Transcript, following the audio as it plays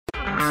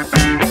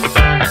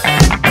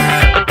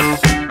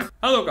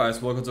Hello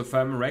guys, welcome to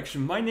Family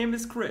Reaction. My name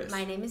is Chris.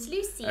 My name is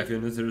Lucy. If you're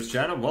new to this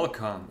channel,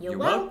 welcome. You're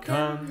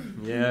welcome.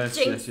 Yes,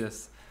 Jinx.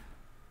 yes.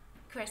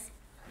 Chris.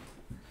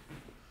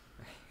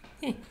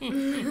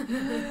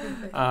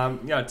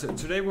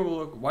 Today we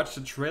will watch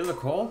the trailer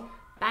called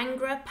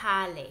Bhangra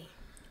Paa.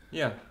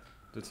 Yeah.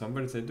 Did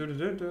somebody say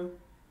do?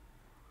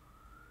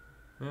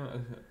 Yeah,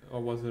 or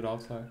was it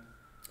outside?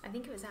 I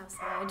think it was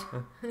outside.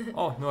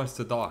 Oh no, it's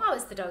the dog. Oh,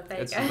 it's the dog. There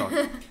you It's go. the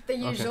dog. The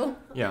usual.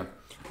 Okay. Yeah.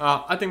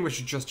 I think we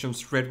should just jump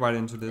straight right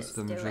into this.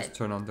 Let me Let's do just it.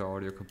 turn on the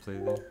audio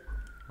completely.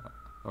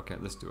 Okay,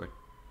 let's do it.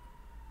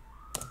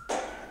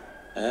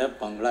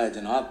 Bhangra है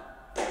जनाब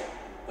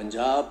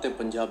पंजाब ते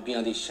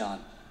पंजाबियां दी शान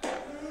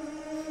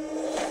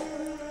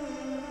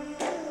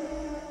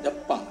जब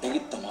भंगड़े की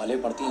धमाले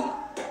पड़ती हैं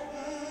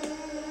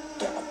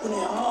तो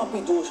अपने आप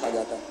ही जोश आ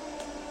जाता है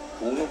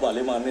खून में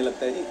बाले मारने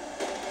लगता है जी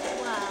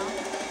Wow.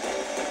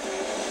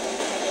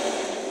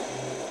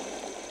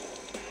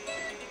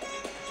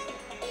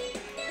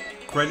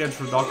 Great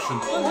introduction.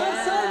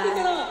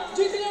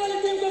 जीतने वाली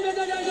टीम को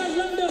भेजा जाएगा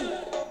लंदन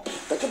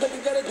तक तक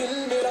करे दिल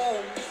मेरा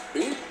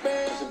बीट पे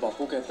जैसे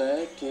बापू कहता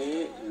है कि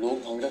लोग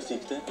भंगड़ा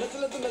सीखते हैं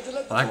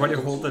I like when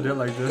you hold it in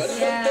like this.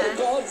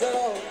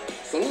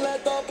 सुन ले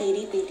तो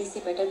तेरी बेटी से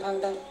बेटर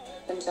भांगड़ा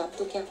पंजाब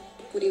तो क्या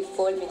पूरी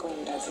वर्ल्ड में कोई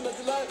नहीं डाल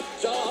सकता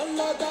जान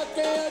लगा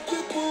के आज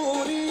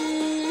पूरी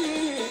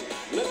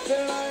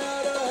नचना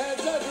यार है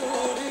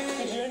जरूरी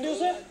जेएनयू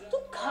से तू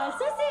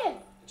खालसा से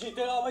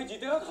जीतेगा भाई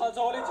जीतेगा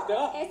खालसा वाले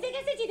जीतेगा ऐसे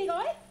कैसे जीतेगा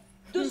ओए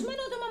दुश्मन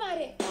हो तुम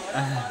हमारे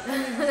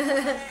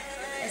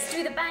Let's do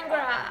the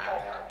Bhangra.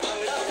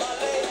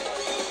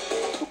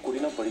 तू कुड़ी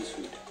ना बड़ी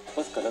स्वीट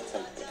बस गलत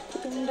साइड पे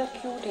तुम मुंडा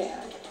क्यूट है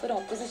यार पर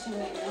ऑपोजिशन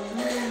में है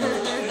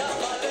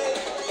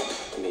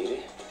मेरे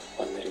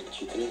और मेरे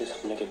जीतने के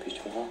सपने के बीच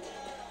में ना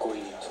कोई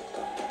नहीं आ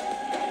सकता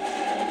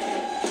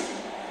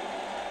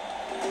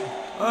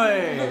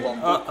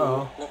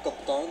ना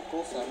कप्तान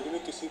को फैमिली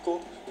में किसी को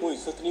वो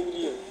इज्जत नहीं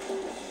मिली है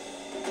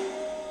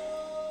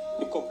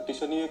ये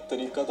कंपटीशन ही एक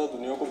तरीका था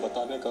दुनिया को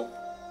बताने का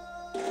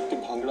कि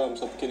भांगड़ा हम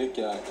सबके लिए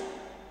क्या है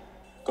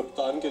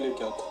कप्तान के लिए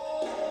क्या था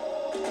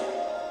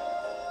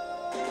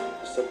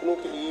सपनों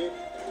के लिए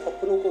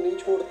अपनों को नहीं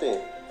छोड़ते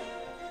हैं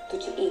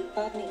तुझे एक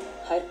बार नहीं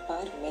हर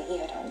बार मैं ही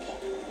हराऊंगा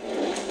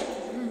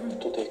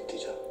तो देखती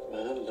जा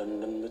मैं ना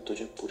लंदन में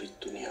तुझे पूरी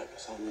दुनिया के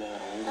सामने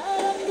हराऊंगा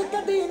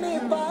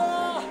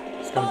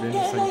It's gonna be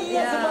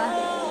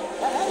interesting.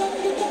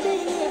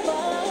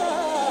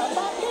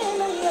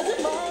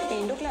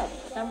 पेंडो club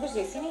नाम कुछ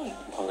देसी नहीं है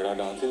भांगड़ा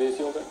डांस ही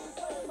देसी होगा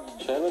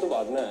शहर में तो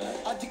बाद में आया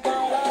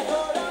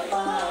है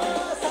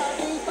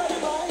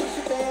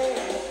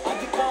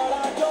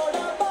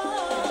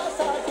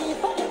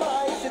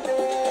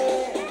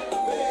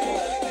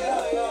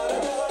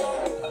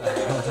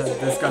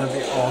This is gonna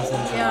be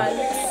awesome. Yeah, it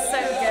looks so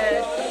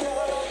good.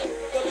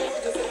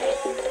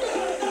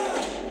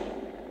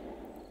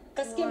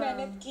 कस के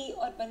मेहनत की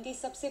और बन गई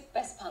सबसे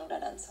बेस्ट भांगड़ा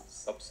डांसर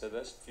सबसे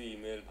best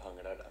female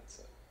bhangra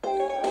dancer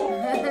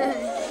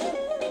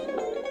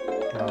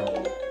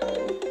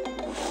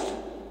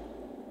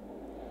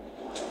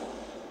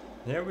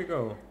Here we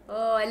go.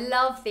 Oh, I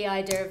love the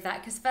idea of that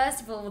because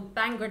first of all,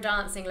 Bhangra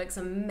dancing looks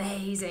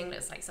amazing.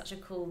 Looks like such a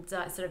cool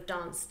sort of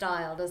dance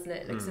style, doesn't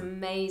it? It looks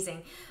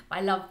amazing. But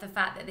I love the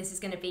fact that this is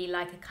going to be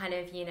like a kind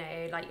of, you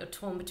know, like you're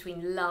torn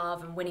between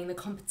love and winning the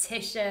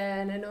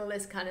competition and all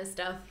this kind of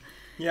stuff.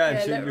 Yeah,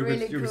 and Yeah,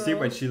 you could see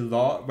when he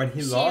lost. She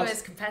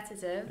was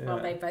competitive. Yeah. Well,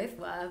 they both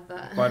were,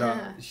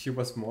 but She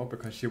was more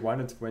because she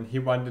wanted when he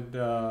wanted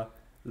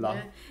love.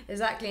 yeah,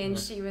 exactly. And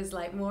she was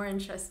like more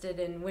interested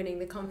in winning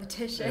the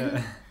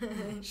competition. Yeah.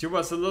 She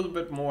was a little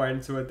bit more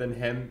into it than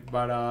him,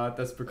 but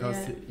that's because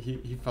Yeah.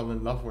 he fell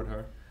in love with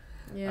her,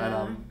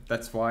 Yeah. and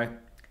that's why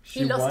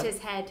He lost won. his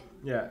head.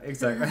 Yeah,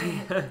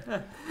 exactly.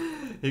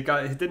 he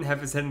didn't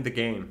have his head in the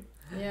game.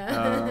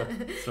 Yeah.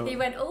 So He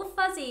went all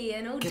fuzzy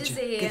and all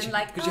dizzy and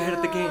like, get your head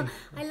at the game.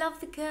 I love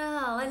the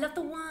girl, I love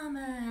the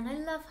woman, I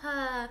love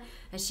her.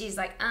 And she's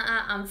like,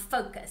 I'm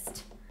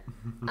focused.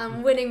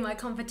 I'm winning my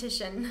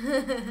competition.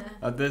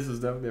 This is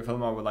definitely a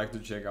film I would like to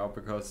check out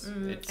because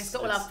It's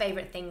got all our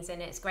favourite things in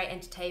it. It's great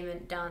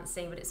entertainment,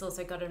 dancing, but it's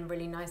also got a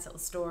really nice little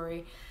story.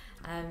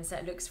 So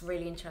it looks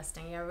really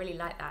interesting. Yeah, I really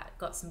like that.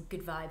 Got some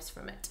good vibes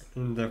from it.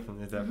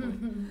 Definitely.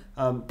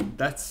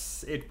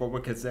 That's it. What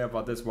we can say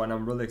about this one.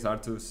 I'm really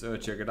excited to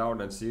check it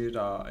out and see it.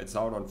 It's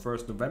out on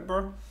 1st November,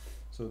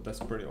 so that's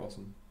pretty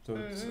awesome. So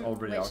it's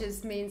already out.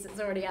 Which means it's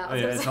already out. Oh,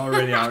 yeah, it's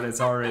already out.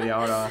 It's already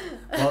out.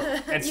 Well,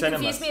 it's You cinemas.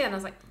 confused me then. I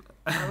was like,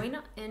 are we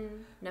not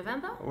in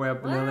November? We're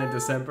nearly in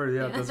December.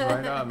 Yeah, that's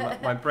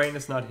right. My brain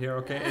is not here.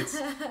 Okay,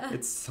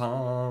 it's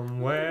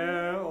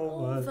somewhere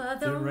over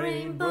the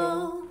rainbow.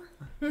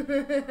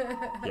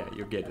 Yeah,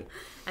 you get it.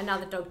 And now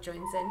the dog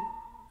joins in.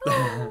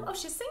 Oh,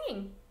 she's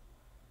singing.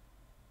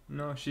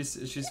 No,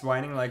 she's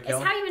whining like hell.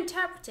 It's how you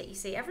interpret it, you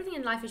see. Everything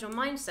in life is your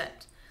mindset.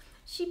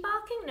 Is she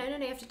barking? No,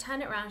 you have to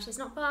turn it around. She's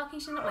not barking,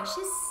 she's not like,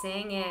 she's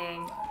singing.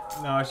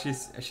 No,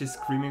 she's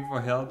screaming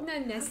for help. No,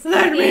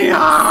 Let me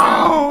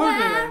out!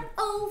 Somewhere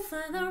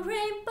over the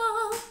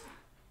rainbow.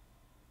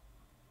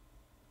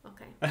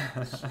 Okay.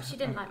 She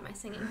didn't like my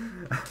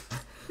singing.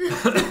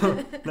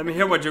 Let me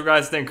hear what you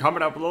guys think.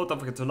 Comment down below. Don't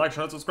forget to like,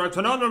 share, subscribe,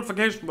 turn on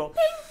notification bell.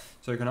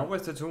 So you can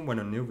always stay tuned when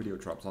a new video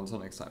drops. Until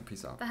next time,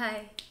 peace out.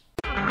 Bye.